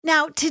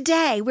Now,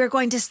 today we're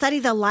going to study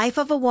the life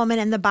of a woman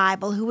in the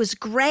Bible who was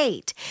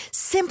great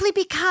simply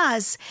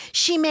because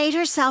she made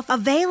herself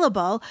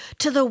available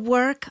to the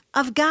work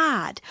of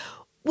God.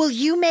 Will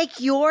you make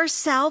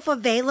yourself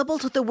available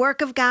to the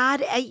work of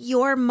God at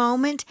your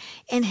moment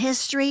in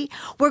history?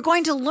 We're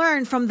going to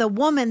learn from the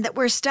woman that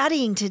we're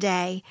studying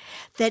today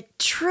that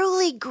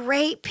truly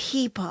great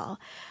people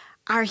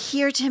are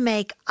here to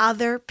make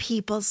other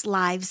people's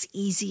lives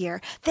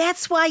easier.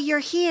 That's why you're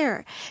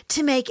here,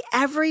 to make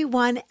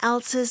everyone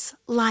else's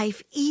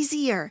life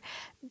easier,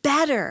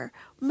 better,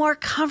 more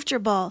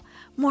comfortable,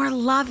 more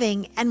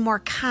loving, and more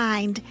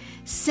kind,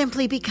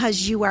 simply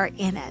because you are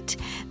in it.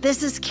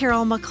 This is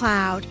Carol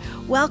McLeod.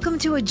 Welcome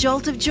to A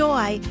Jolt of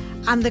Joy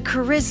on the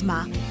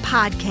Charisma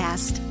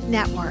Podcast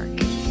Network.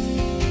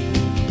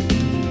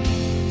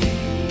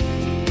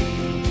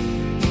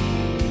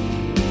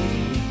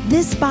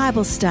 This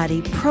Bible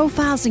study,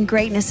 Profiles in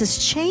Greatness, is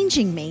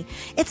changing me.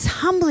 It's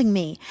humbling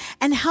me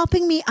and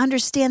helping me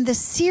understand the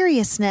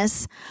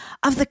seriousness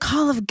of the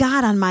call of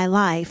God on my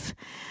life.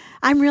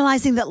 I'm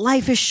realizing that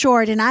life is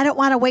short and I don't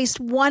want to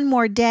waste one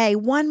more day,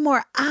 one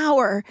more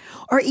hour,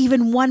 or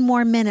even one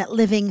more minute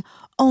living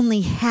only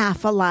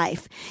half a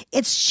life.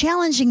 It's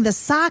challenging the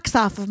socks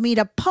off of me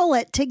to pull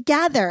it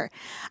together.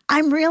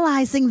 I'm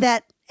realizing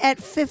that at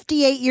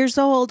 58 years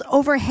old,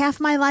 over half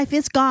my life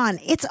is gone.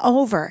 It's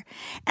over.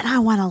 And I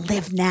want to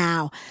live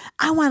now.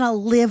 I want to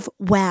live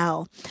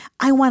well.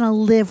 I want to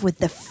live with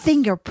the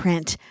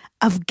fingerprint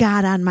of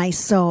God on my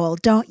soul.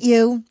 Don't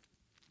you?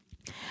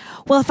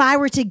 Well, if I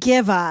were to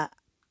give a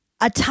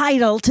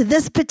title to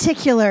this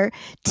particular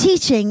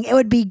teaching, it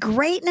would be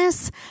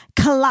Greatness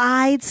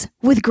Collides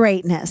with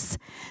Greatness.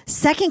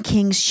 2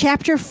 Kings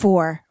chapter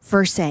 4,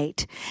 verse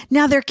 8.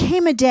 Now there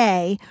came a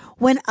day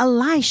when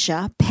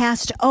Elisha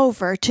passed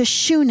over to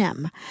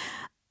Shunem.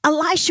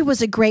 Elisha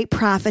was a great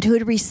prophet who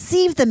had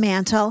received the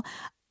mantle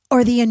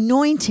or the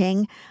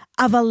anointing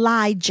of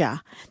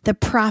Elijah, the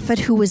prophet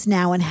who was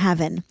now in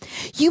heaven.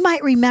 You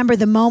might remember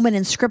the moment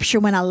in Scripture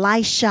when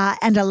Elisha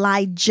and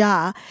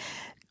Elijah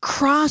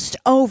crossed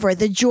over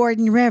the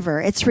Jordan River.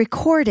 It's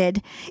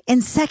recorded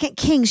in 2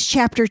 Kings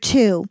chapter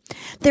 2.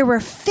 There were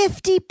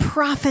 50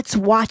 prophets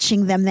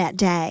watching them that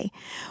day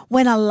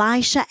when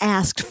Elisha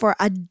asked for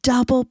a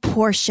double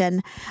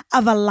portion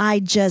of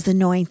Elijah's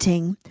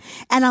anointing.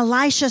 And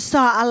Elisha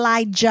saw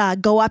Elijah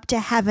go up to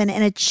heaven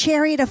in a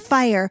chariot of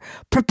fire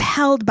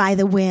propelled by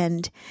the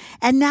wind.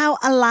 And now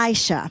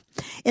Elisha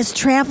is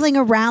traveling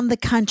around the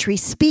country,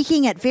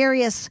 speaking at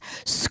various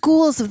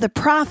schools of the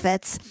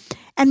prophets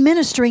and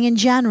ministering in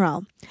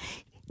general.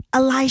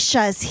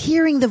 Elisha is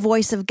hearing the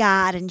voice of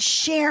God and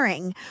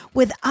sharing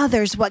with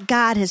others what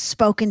God has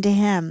spoken to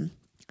him.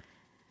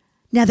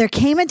 Now there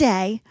came a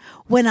day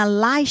when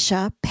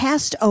Elisha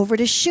passed over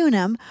to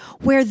Shunem,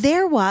 where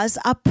there was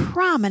a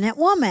prominent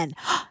woman.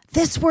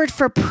 This word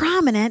for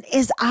prominent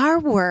is our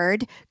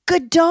word,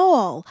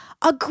 gadol,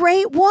 a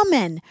great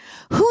woman.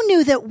 Who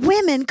knew that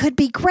women could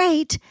be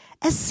great,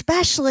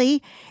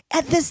 especially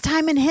at this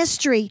time in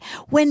history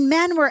when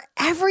men were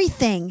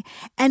everything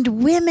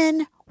and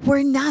women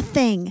were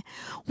nothing,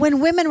 when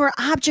women were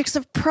objects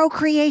of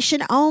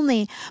procreation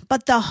only?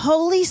 But the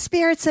Holy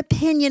Spirit's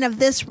opinion of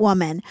this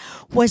woman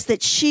was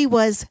that she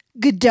was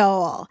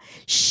gadol.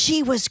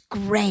 She was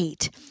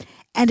great.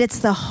 And it's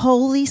the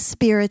Holy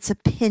Spirit's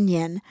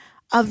opinion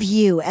of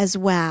you as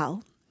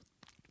well.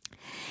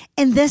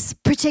 In this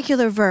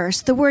particular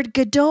verse, the word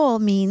gadol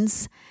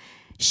means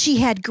she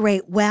had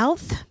great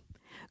wealth,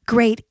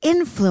 great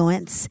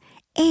influence,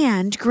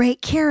 and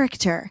great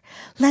character.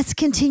 Let's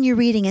continue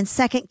reading in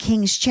 2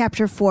 Kings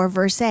chapter 4,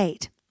 verse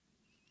 8.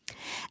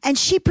 And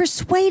she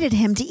persuaded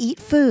him to eat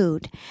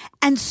food.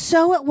 And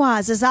so it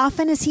was, as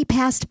often as he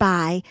passed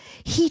by,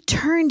 he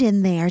turned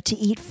in there to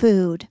eat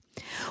food.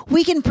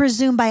 We can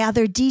presume by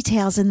other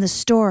details in the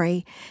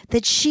story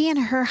that she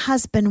and her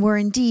husband were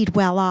indeed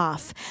well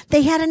off.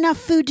 They had enough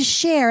food to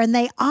share, and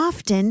they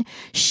often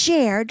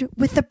shared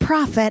with the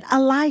prophet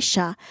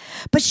Elisha.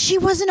 But she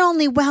wasn't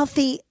only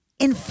wealthy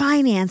in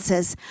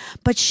finances,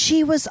 but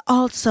she was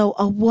also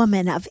a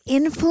woman of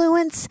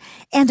influence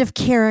and of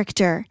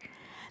character.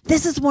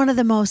 This is one of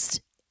the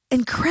most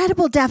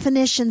incredible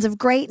definitions of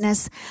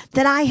greatness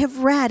that I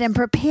have read in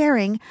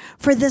preparing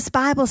for this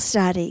Bible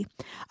study.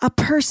 A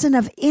person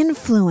of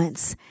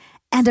influence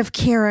and of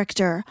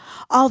character.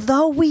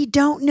 Although we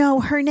don't know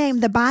her name,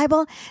 the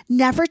Bible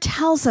never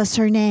tells us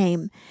her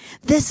name.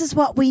 This is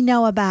what we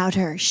know about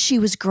her. She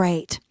was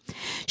great.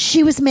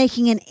 She was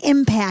making an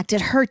impact at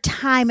her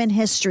time in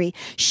history.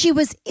 She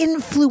was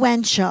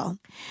influential.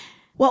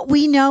 What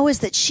we know is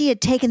that she had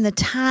taken the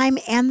time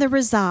and the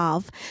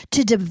resolve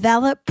to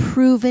develop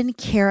proven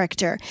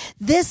character.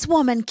 This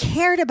woman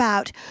cared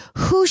about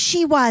who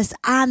she was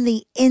on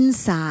the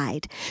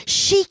inside.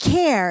 She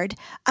cared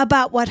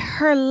about what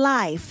her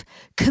life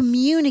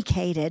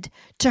communicated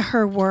to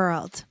her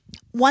world.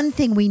 One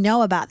thing we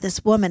know about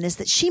this woman is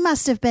that she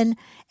must have been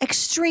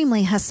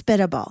extremely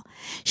hospitable.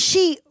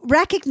 She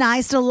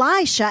recognized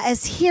Elisha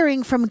as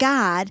hearing from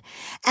God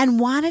and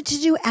wanted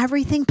to do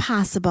everything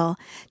possible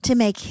to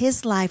make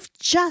his life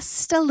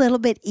just a little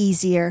bit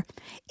easier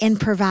in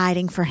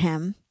providing for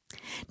him.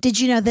 Did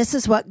you know this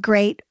is what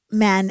great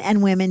men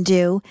and women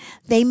do?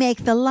 They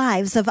make the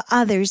lives of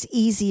others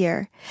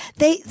easier.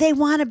 They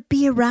want to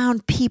be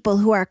around people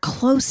who are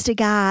close to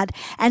God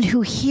and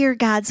who hear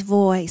God's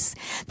voice.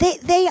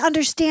 They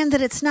understand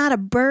that it's not a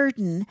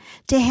burden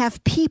to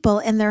have people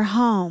in their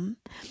home.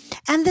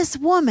 And this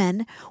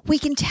woman, we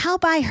can tell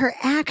by her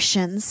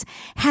actions,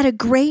 had a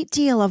great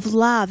deal of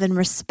love and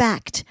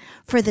respect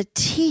for the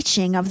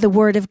teaching of the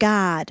Word of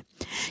God.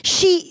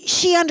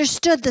 She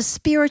understood the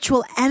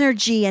spiritual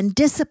energy and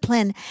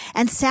discipline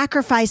and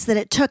sacrifice that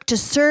it took to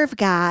serve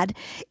God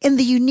in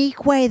the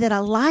unique way that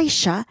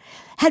Elisha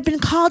had been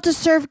called to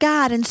serve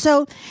God. And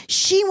so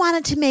she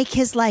wanted to make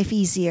his life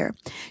easier.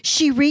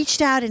 She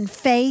reached out in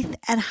faith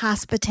and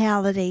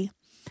hospitality.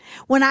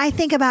 When I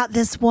think about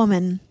this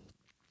woman,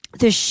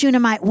 this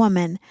Shunammite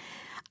woman,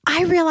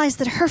 I realized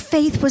that her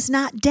faith was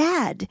not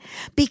dead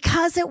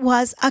because it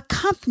was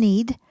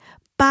accompanied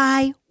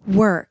by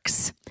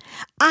works.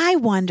 I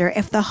wonder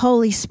if the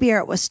Holy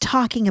Spirit was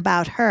talking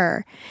about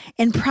her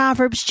in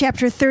Proverbs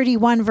chapter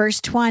 31,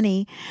 verse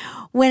 20,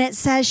 when it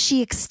says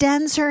she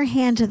extends her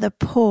hand to the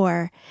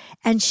poor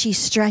and she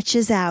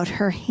stretches out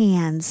her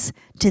hands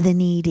to the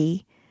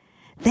needy.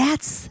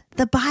 That's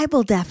the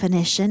Bible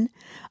definition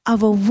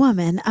of a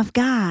woman of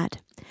God.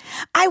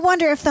 I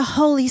wonder if the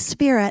Holy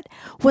Spirit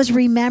was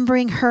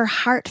remembering her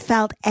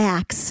heartfelt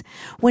acts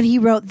when he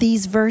wrote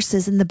these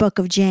verses in the book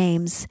of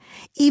James.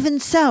 Even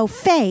so,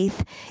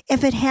 faith,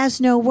 if it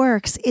has no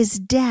works, is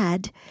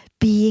dead,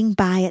 being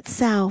by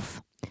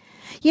itself.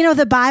 You know,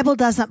 the Bible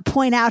doesn't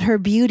point out her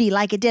beauty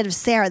like it did of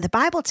Sarah. The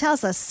Bible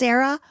tells us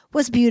Sarah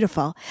was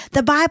beautiful.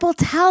 The Bible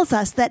tells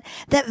us that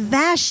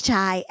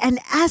Vashti and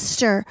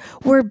Esther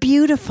were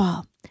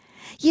beautiful.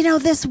 You know,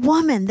 this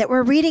woman that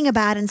we're reading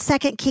about in 2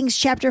 Kings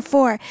chapter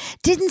 4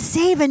 didn't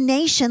save a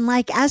nation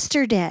like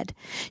Esther did.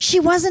 She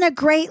wasn't a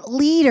great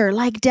leader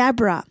like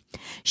Deborah.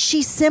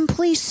 She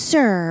simply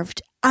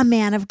served a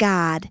man of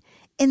God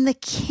in the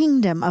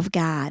kingdom of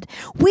God.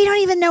 We don't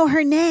even know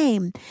her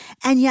name,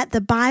 and yet the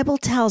Bible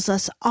tells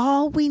us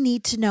all we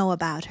need to know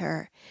about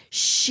her.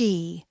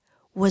 She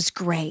was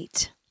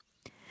great.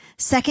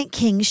 2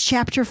 Kings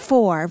chapter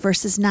 4,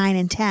 verses 9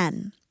 and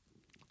 10.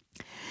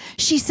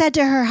 She said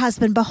to her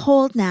husband,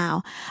 "Behold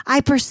now, I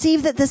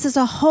perceive that this is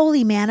a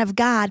holy man of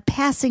God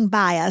passing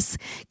by us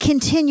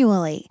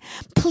continually.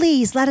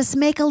 Please let us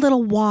make a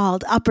little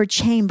walled upper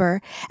chamber,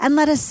 and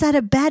let us set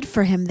a bed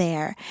for him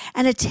there,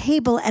 and a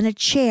table and a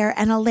chair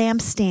and a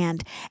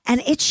lampstand.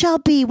 And it shall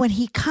be when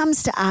he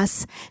comes to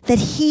us that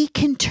he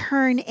can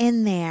turn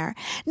in there."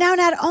 Now,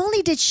 not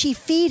only did she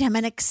feed him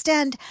and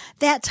extend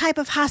that type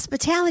of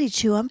hospitality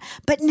to him,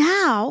 but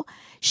now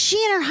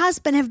she and her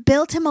husband have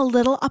built him a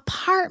little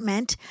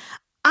apartment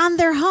on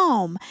their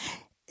home.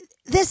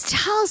 This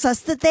tells us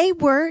that they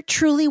were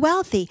truly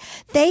wealthy.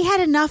 They had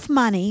enough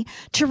money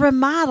to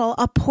remodel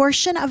a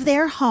portion of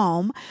their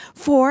home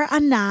for a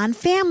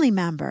non-family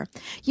member.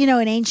 You know,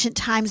 in ancient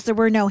times, there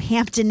were no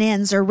Hampton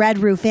Inns or Red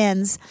Roof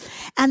Inns,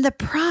 and the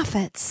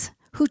prophets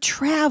who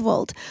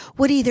traveled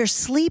would either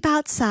sleep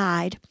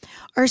outside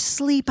or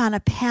sleep on a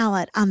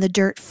pallet on the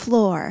dirt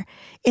floor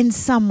in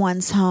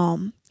someone's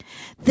home.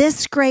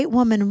 This great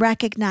woman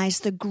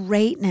recognized the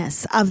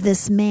greatness of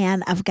this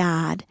man of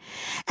God,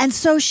 and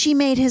so she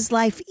made his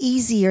life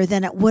easier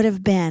than it would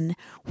have been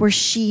were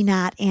she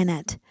not in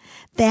it.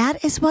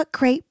 That is what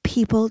great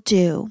people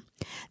do.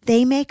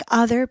 They make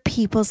other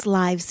people's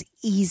lives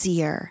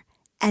easier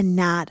and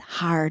not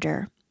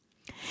harder.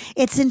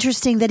 It's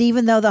interesting that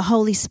even though the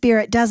Holy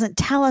Spirit doesn't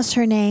tell us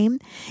her name,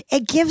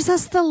 it gives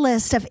us the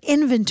list of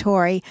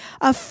inventory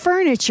of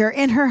furniture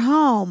in her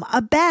home: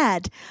 a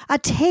bed, a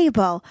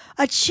table,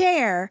 a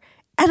chair,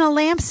 and a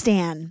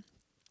lampstand.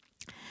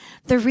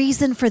 The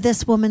reason for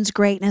this woman's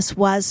greatness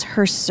was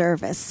her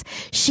service.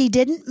 She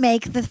didn't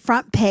make the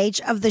front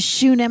page of the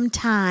Shunem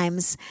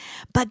Times,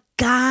 but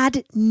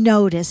God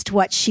noticed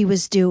what she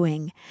was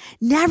doing.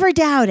 Never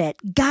doubt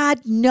it. God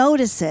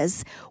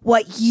notices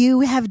what you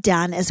have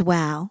done as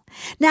well.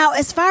 Now,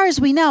 as far as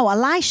we know,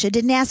 Elisha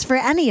didn't ask for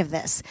any of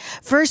this.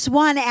 Verse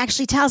 1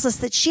 actually tells us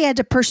that she had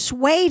to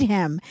persuade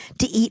him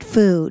to eat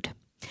food.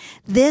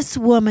 This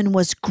woman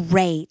was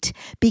great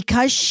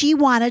because she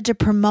wanted to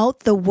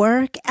promote the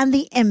work and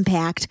the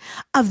impact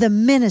of the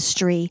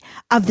ministry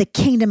of the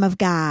kingdom of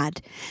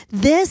God.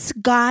 This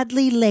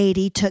godly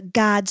lady took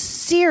God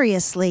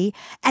seriously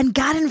and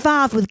got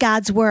involved with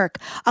God's work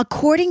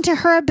according to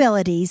her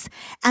abilities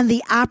and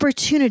the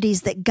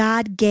opportunities that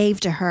God gave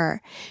to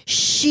her.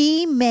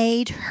 She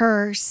made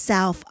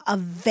herself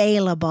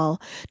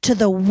available to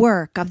the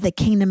work of the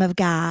kingdom of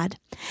God.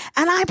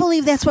 And I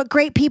believe that's what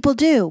great people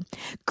do.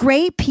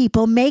 Great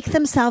people make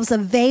themselves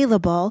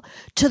available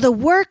to the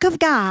work of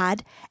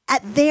God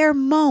at their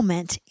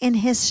moment in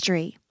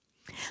history.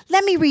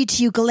 Let me read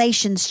to you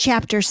Galatians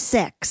chapter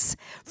 6,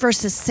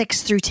 verses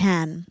 6 through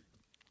 10.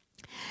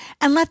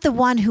 And let the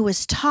one who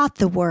is taught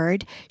the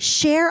word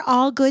share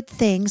all good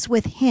things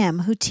with him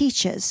who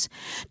teaches.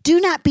 Do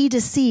not be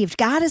deceived.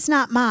 God is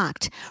not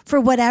mocked. For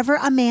whatever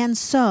a man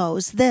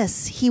sows,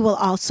 this he will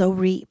also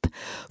reap.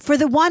 For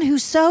the one who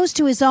sows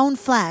to his own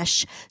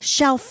flesh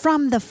shall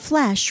from the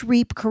flesh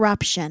reap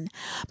corruption.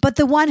 But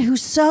the one who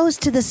sows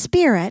to the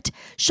Spirit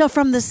shall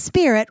from the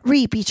Spirit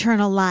reap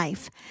eternal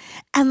life.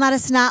 And let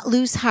us not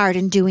lose heart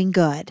in doing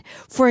good,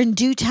 for in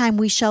due time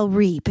we shall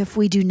reap if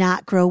we do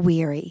not grow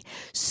weary.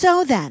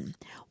 So then,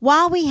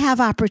 while we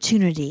have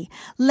opportunity,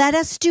 let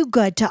us do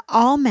good to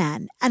all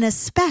men, and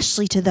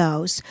especially to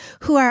those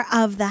who are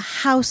of the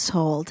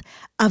household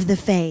of the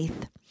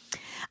faith.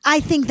 I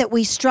think that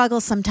we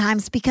struggle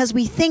sometimes because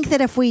we think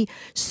that if we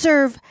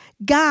serve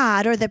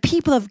God or the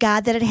people of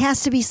God, that it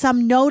has to be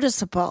some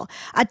noticeable,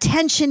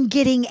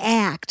 attention-getting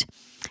act.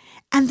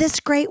 And this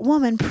great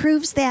woman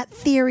proves that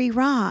theory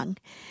wrong.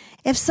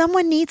 If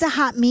someone needs a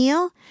hot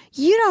meal,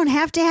 you don't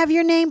have to have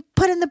your name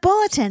put in the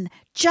bulletin.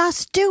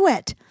 Just do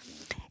it.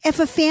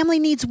 If a family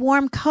needs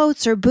warm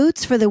coats or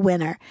boots for the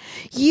winter,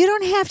 you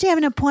don't have to have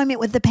an appointment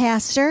with the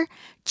pastor.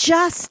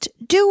 Just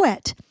do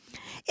it.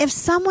 If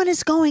someone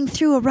is going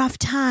through a rough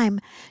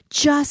time,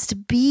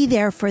 just be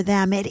there for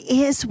them. It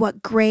is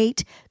what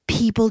great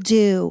people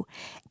do.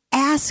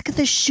 Ask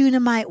the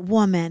Shunammite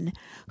woman,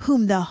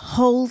 whom the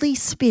Holy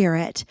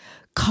Spirit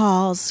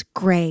calls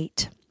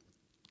great.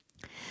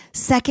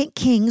 2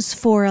 Kings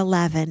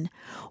 4:11.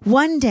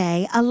 One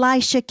day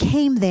Elisha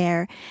came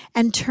there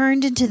and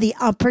turned into the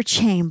upper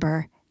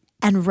chamber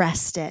and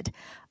rested.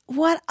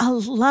 What a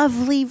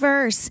lovely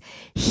verse.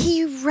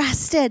 He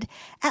rested.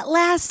 At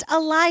last,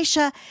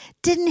 Elisha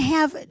didn't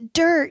have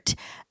dirt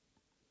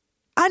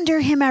under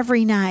him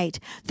every night.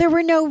 There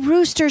were no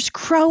roosters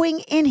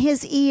crowing in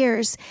his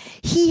ears.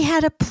 He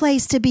had a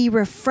place to be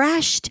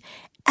refreshed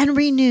and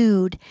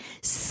renewed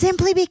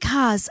simply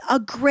because a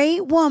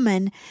great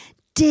woman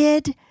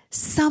did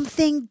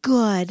something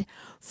good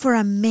for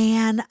a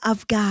man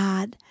of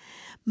God.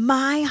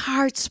 My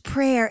heart's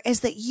prayer is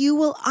that you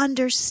will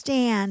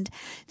understand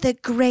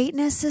that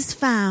greatness is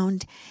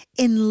found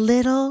in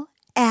little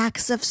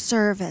acts of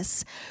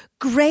service.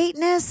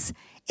 Greatness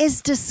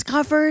is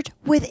discovered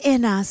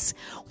within us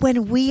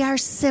when we are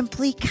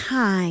simply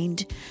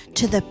kind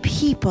to the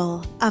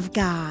people of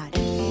God.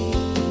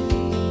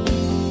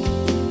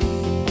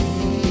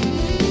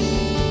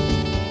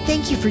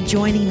 Thank you for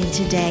joining me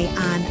today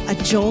on A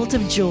Jolt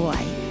of Joy.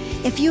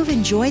 If you've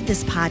enjoyed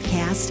this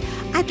podcast,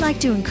 I'd like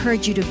to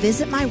encourage you to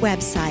visit my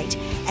website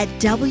at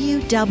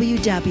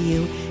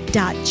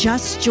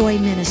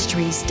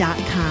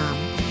www.justjoyministries.com.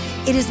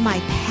 It is my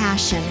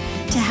passion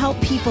to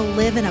help people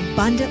live an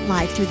abundant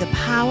life through the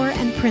power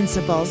and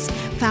principles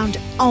found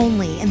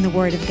only in the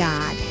Word of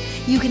God.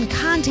 You can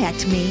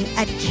contact me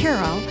at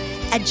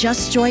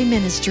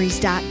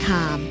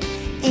carol@justjoyministries.com.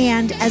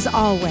 And as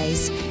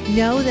always,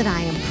 know that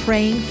I am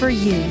praying for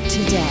you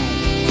today.